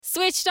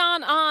Switched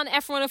on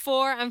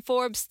F104 and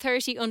Forbes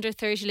 30 under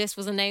 30 list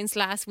was announced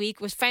last week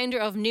with founder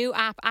of new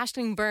app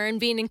Aisling Byrne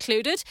being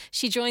included.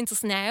 She joins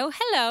us now.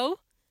 Hello.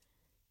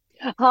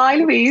 Hi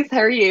Louise, how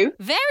are you?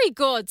 Very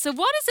good. So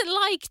what is it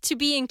like to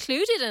be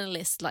included in a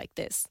list like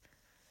this?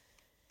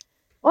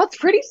 Well, it's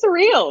pretty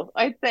surreal,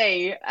 I'd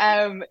say.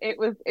 It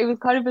was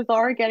kind of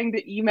bizarre getting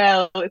the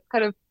email. It's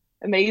kind of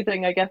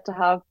amazing, I guess, to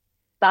have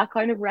that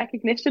kind of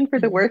recognition for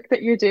the work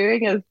that you're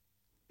doing is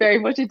very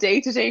much a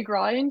day-to-day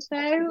grind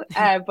now.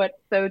 But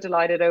so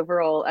delighted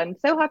overall and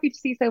so happy to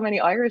see so many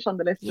Irish on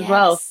the list as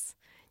well. Yes.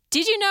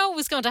 Did you know it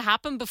was going to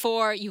happen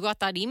before you got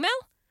that email?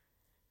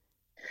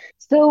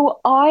 So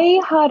I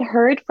had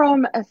heard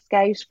from a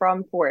scout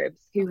from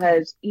Forbes who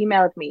had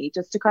emailed me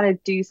just to kind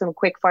of do some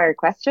quick fire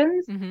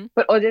questions. Mm-hmm.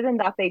 But other than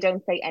that, they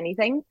don't say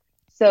anything.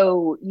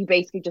 So you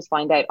basically just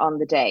find out on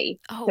the day.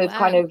 Oh, So it's wow.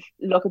 kind of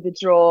look at the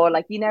draw.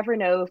 Like you never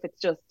know if it's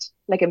just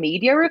like a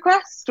media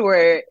request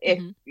or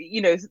if,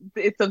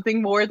 it's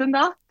something more than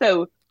that.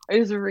 So I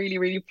was really,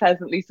 really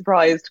pleasantly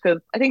surprised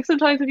because I think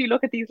sometimes if you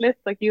look at these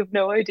lists, like you have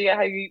no idea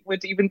how you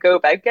would even go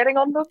about getting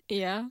on them.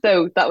 Yeah.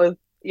 So that was,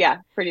 yeah,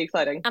 pretty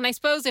exciting. And I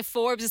suppose if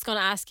Forbes is going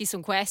to ask you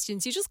some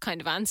questions, you just kind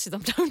of answer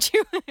them, don't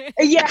you?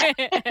 Yeah,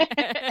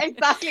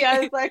 exactly. I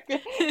was like,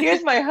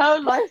 here's my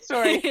whole life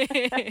story.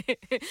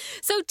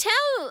 So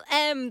tell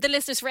the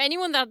listeners, for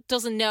anyone that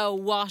doesn't know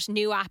what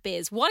New App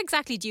is, what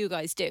exactly do you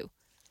guys do?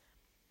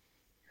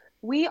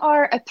 We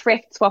are a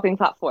thrift swapping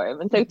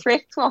platform. And so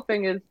thrift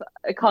swapping is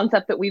a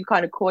concept that we've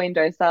kind of coined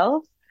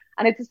ourselves.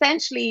 And it's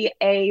essentially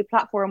a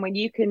platform when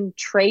you can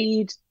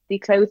trade the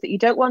clothes that you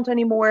don't want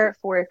anymore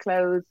for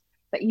clothes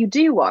that you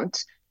do want.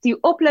 So you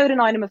upload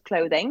an item of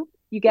clothing,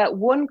 you get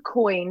 1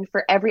 coin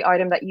for every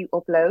item that you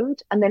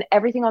upload, and then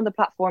everything on the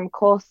platform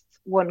costs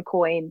 1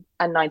 coin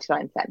and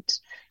 99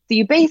 cents. So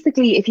you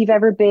basically, if you've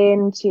ever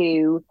been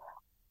to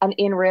an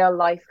in real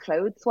life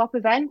clothes swap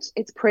event,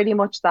 it's pretty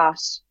much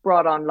that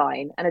brought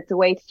online. And it's a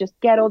way to just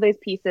get all those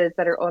pieces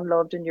that are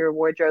unloved in your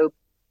wardrobe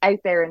out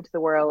there into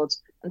the world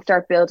and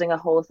start building a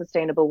whole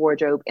sustainable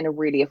wardrobe in a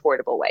really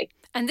affordable way.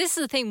 And this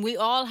is the thing, we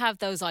all have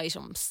those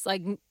items.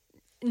 Like,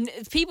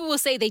 people will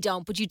say they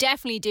don't, but you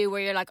definitely do,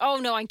 where you're like, oh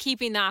no, I'm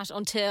keeping that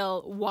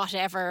until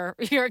whatever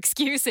your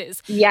excuse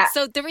is. Yeah.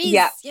 So there is,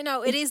 Yeah.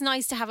 It is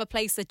nice to have a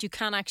place that you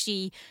can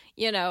actually,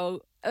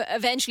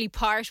 eventually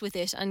part with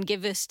it and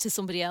give it to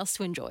somebody else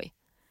to enjoy.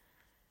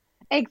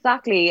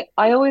 Exactly.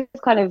 I always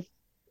kind of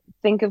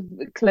think of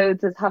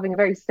clothes as having a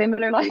very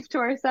similar life to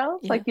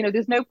ourselves. Yeah. Like,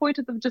 there's no point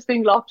of them just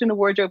being locked in a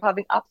wardrobe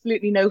having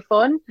absolutely no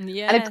fun.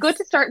 Yes. And it's good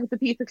to start with a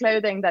piece of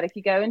clothing that if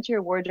you go into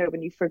your wardrobe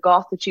and you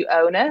forgot that you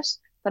own it,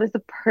 that is the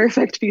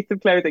perfect piece of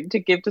clothing to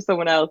give to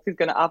someone else who's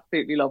going to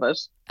absolutely love it.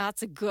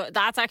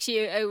 That's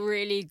actually a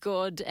really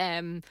good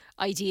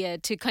idea,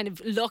 to kind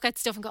of look at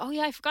stuff and go, oh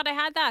yeah, I forgot I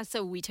had that.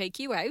 So we take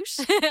you out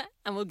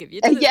and we'll give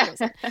you to this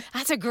person.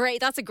 That's a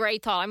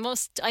great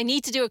thought. I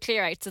need to do a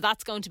clear out. So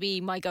that's going to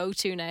be my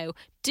go-to now.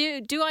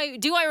 Do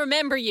I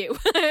remember you?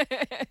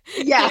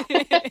 Yeah.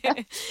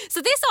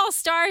 So this all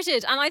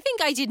started, and I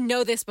think I didn't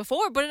know this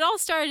before, but it all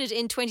started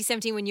in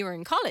 2017 when you were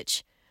in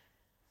college.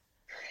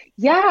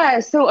 Yeah,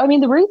 so I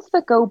mean, the roots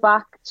that go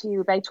back to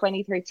about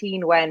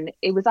 2013 when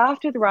it was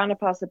after the Rana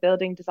Plaza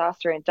building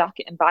disaster in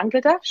Dhaka in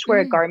Bangladesh, where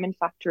a garment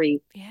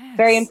factory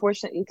very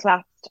unfortunately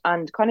collapsed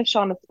and kind of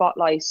shone a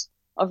spotlight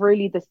of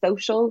really the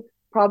social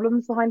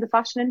problems behind the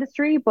fashion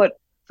industry. But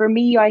for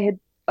me, I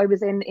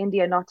was in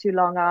India not too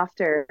long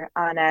after,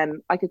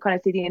 and I could kind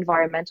of see the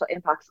environmental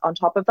impacts on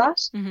top of that.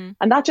 Mm-hmm.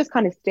 And that just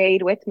kind of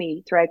stayed with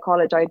me throughout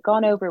college. I'd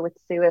gone over with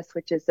SUIS,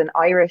 which is an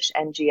Irish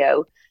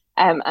NGO.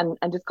 And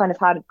just kind of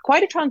had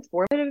quite a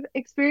transformative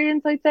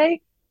experience, I'd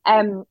say.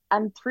 And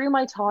through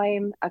my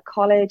time at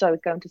college, I was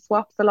going to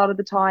swaps a lot of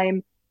the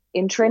time.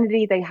 In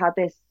Trinity, they had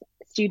this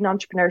student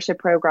entrepreneurship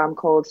program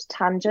called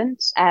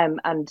Tangent,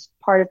 and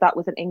part of that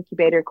was an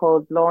incubator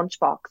called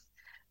Launchbox.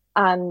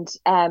 And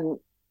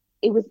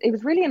it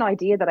was really an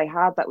idea that I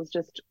had that was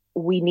just,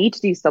 we need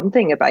to do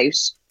something about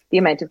the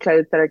amount of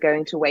clothes that are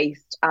going to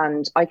waste.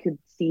 And I could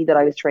see that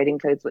I was trading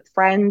clothes with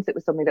friends. It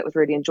was something that was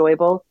really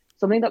enjoyable,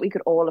 something that we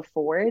could all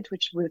afford,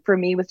 which for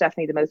me was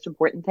definitely the most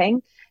important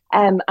thing.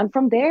 And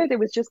from there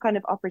was just kind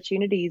of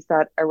opportunities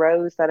that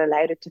arose that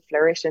allowed it to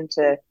flourish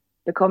into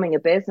becoming a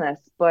business.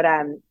 But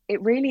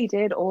it really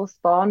did all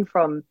spawn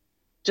from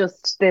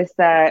just this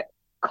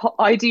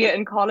idea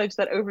in college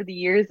that over the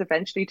years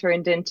eventually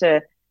turned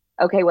into,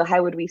 okay, well,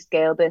 how would we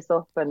scale this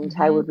up and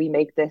how would we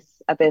make this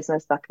a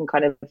business that can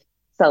kind of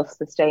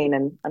self-sustain,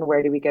 and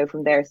where do we go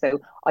from there?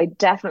 So I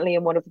definitely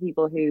am one of the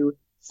people who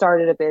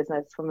started a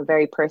business from a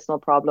very personal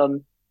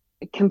problem,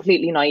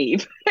 completely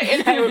naive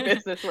in how a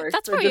business works.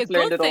 That's probably a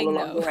good thing,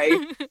 though.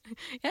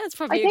 Yeah, it's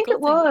probably I think a good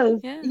it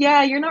was. thing.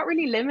 Yeah, you're not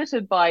really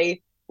limited by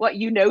what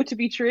you know to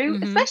be true,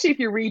 especially if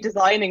you're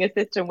redesigning a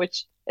system,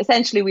 which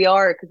essentially we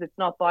are, because it's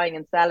not buying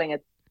and selling,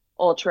 it's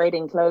all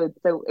trading clothes.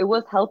 So it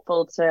was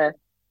helpful to,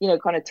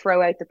 kind of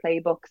throw out the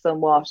playbook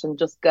somewhat and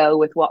just go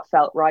with what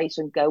felt right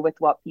and go with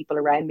what people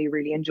around me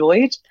really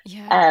enjoyed.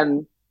 Yeah.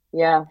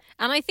 Yeah.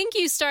 And I think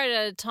you started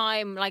at a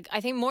time, like,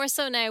 I think more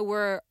so now,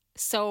 where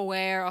so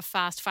aware of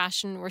fast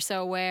fashion. We're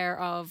so aware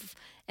of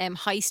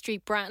high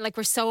street brand. Like,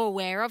 we're so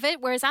aware of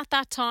it. Whereas at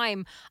that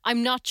time,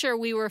 I'm not sure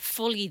we were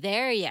fully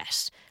there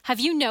yet. Have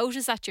you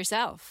noticed that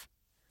yourself?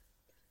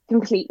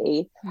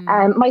 Completely.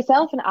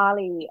 Myself and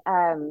Ali,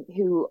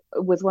 who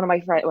was one of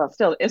my friends, well,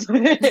 still is,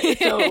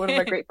 still one of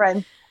my great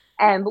friends.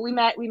 But we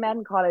met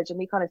in college, and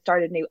we kind of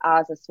started new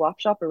as a swap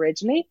shop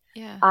originally.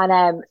 Yeah.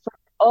 And for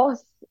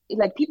us,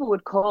 like, people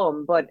would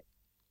come, but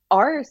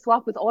our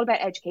swap was all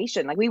about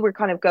education. Like, we were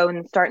kind of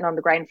starting on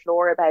the ground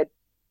floor about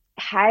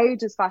how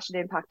does fashion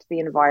impact the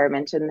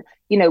environment, and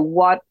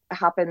what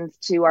happens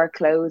to our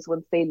clothes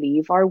once they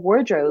leave our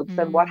wardrobes,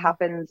 and what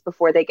happens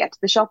before they get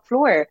to the shop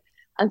floor.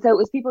 And so it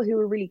was people who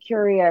were really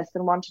curious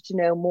and wanted to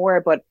know more,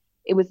 but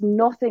it was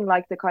nothing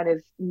like the kind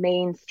of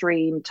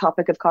mainstream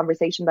topic of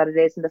conversation that it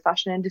is in the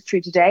fashion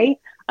industry today.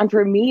 And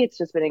for me, it's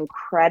just been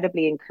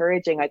incredibly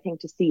encouraging, I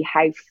think, to see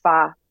how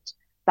fast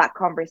that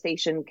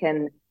conversation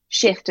can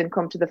shift and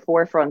come to the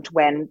forefront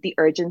when the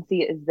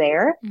urgency is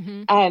there.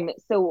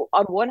 So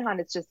on one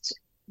hand, it's just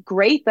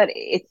great that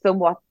it's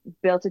somewhat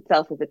built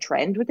itself as a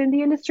trend within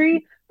the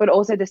industry, but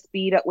also the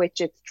speed at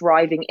which it's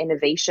driving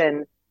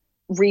innovation,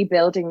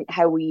 rebuilding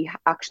how we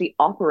actually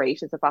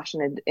operate as a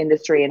fashion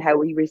industry, and how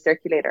we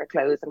recirculate our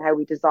clothes, and how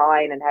we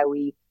design, and how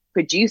we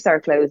produce our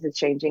clothes is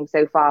changing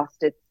so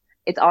fast.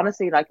 It's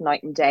honestly like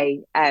night and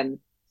day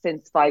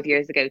since 5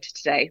 years ago to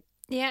today.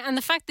 Yeah, and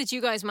the fact that you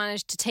guys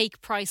managed to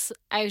take price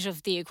out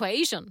of the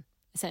equation,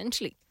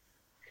 essentially.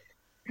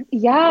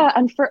 Yeah,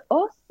 and for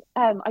us,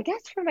 I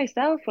guess for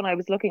myself, when I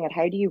was looking at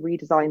how do you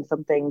redesign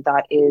something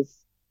that is,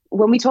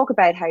 when we talk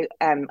about how,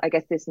 I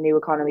guess this new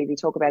economy, we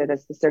talk about it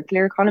as the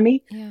circular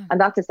economy. Yeah.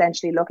 And that's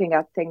essentially looking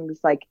at things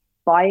like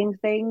buying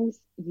things,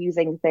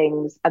 using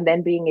things, and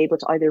then being able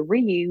to either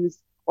reuse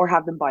or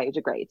have them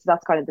biodegrade. So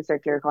that's kind of the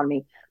circular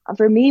economy. And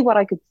for me, what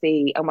I could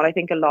see, and what I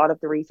think a lot of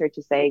the research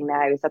is saying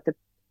now, is that the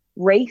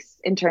race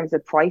in terms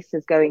of price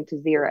is going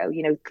to zero.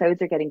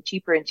 Clothes are getting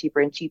cheaper and cheaper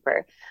and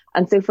cheaper.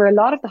 And so for a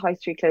lot of the high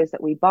street clothes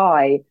that we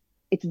buy,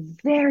 it's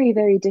very,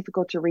 very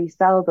difficult to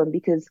resell them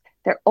because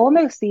they're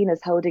almost seen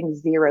as holding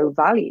zero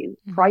value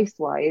price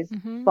wise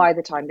by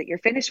the time that you're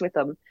finished with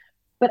them.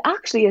 But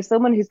actually, as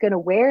someone who's going to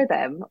wear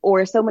them,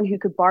 or someone who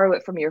could borrow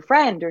it from your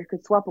friend or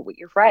could swap it with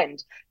your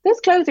friend, those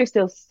clothes are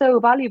still so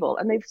valuable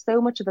and they've so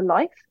much of a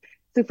life.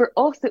 So for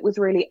us, it was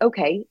really,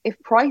 okay, if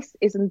price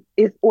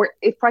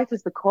if price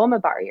has become a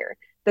barrier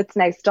that's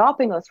now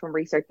stopping us from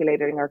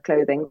recirculating our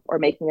clothing or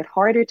making it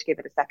harder to give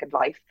it a second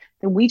life,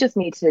 then we just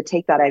need to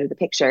take that out of the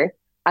picture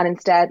and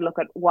instead look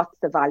at what's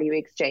the value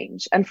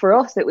exchange. And for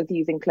us, it was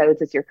using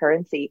clothes as your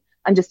currency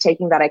and just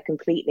taking that out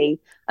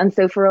completely. And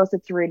so for us,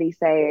 it's really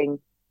saying,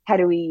 how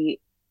do we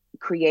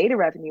create a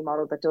revenue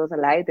model that does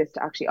allow this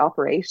to actually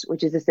operate,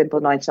 which is a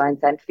simple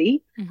 99-cent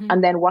fee.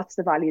 And then what's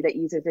the value that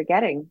users are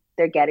getting?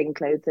 They're getting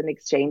clothes in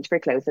exchange for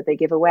clothes that they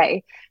give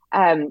away.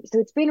 So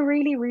it's been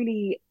really,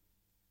 really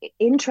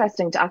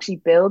interesting to actually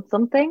build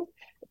something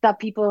that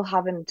people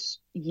haven't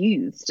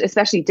used,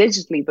 especially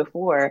digitally,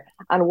 before,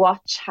 and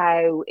watch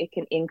how it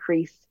can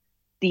increase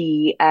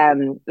the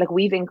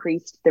we've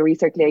increased the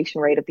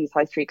recirculation rate of these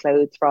high street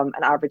clothes from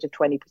an average of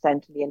 20%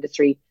 in the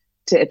industry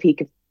to a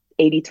peak of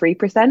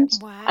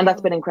 83%. Wow. And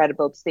that's been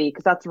incredible to see,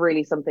 because that's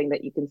really something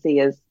that you can see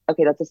as,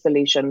 okay, that's a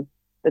solution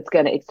that's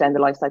going to extend the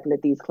life cycle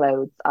of these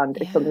clothes, and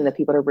it's something that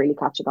people are really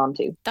catching on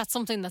to. That's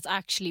something that's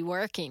actually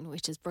working,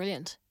 which is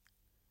brilliant.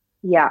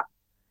 Yeah.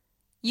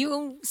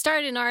 You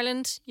started in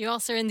Ireland, you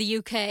also are in the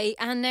UK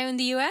and now in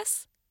the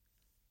US?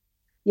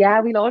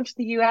 Yeah, we launched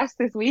the US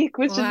this week,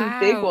 which is a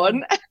big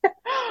one.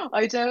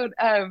 I don't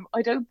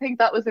think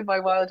that was in my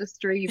wildest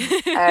dreams.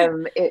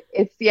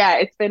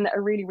 It's been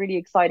a really, really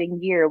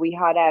exciting year.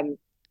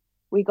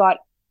 We got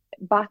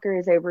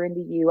backers over in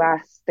the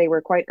US. They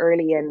were quite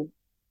early in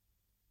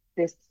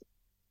this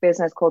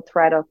business called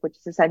ThreadUp, which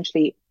is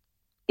essentially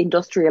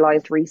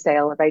industrialized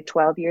resale, about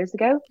 12 years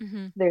ago.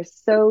 They're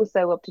so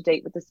up to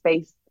date with the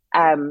space.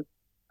 And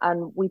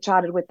we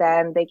chatted with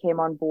them. They came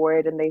on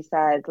board and they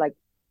said, like,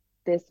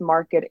 this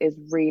market is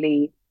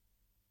really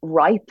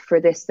ripe for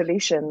this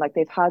solution. Like,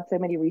 they've had so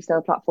many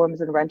resale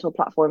platforms and rental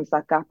platforms,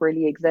 that gap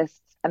really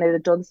exists, and it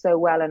had done so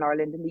well in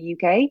Ireland and the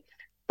UK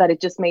that it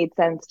just made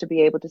sense to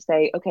be able to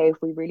say, okay, if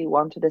we really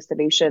wanted a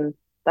solution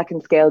that can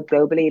scale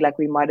globally, like,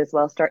 we might as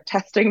well start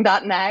testing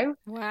that now.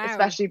 Wow.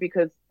 Especially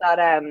because that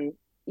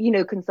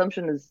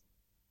consumption is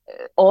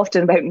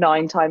often about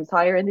 9 times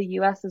higher in the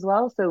US as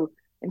well. So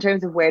in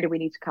terms of where do we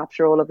need to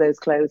capture all of those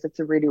clothes, it's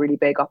a really, really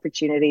big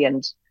opportunity,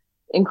 and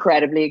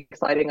incredibly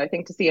exciting, I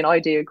think, to see an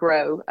idea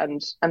grow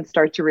and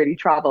start to really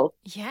travel.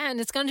 Yeah, and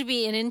it's going to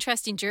be an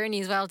interesting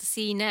journey as well to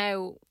see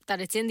now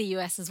that it's in the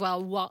US as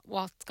well,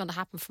 what's going to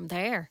happen from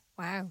there.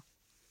 Wow.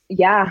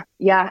 Yeah,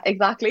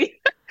 exactly.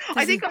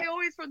 I think I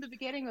always from the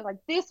beginning was like,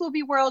 this will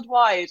be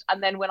worldwide,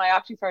 and then when I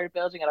actually started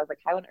building it, I was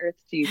like, how on earth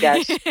do you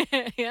get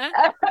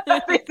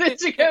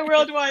this to go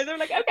worldwide? They're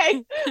like,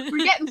 okay,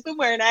 we're getting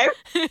somewhere now.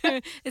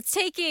 It's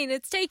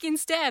taking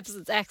steps.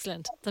 It's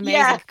excellent. It's amazing.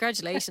 Yeah.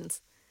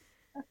 Congratulations.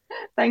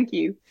 Thank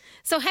you.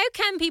 So how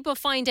can people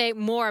find out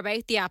more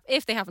about the app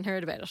if they haven't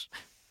heard about it?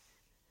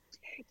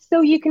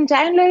 So you can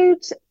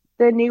download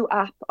the new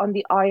app on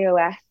the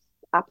iOS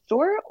App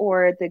Store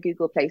or the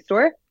Google Play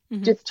Store.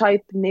 Mm-hmm. Just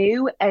type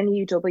new,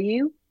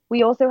 NUW.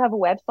 We also have a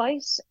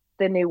website,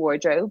 The New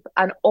Wardrobe,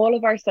 and all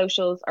of our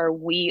socials are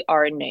We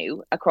Are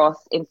New across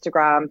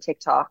Instagram,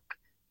 TikTok,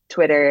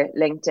 Twitter,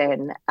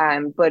 LinkedIn.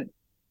 But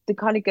the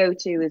kind of go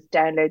to is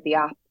download the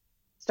app,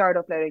 start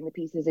uploading the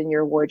pieces in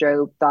your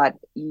wardrobe that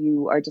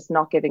you are just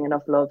not giving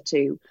enough love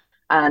to.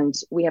 And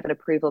we have an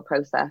approval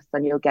process,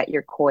 and you'll get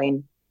your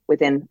coin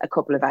within a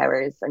couple of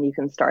hours and you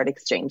can start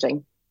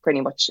exchanging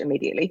pretty much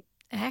immediately.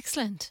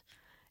 Excellent.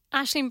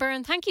 Aisling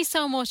Byrne, thank you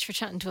so much for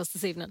chatting to us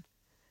this evening.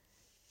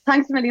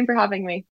 Thanks a million for having me.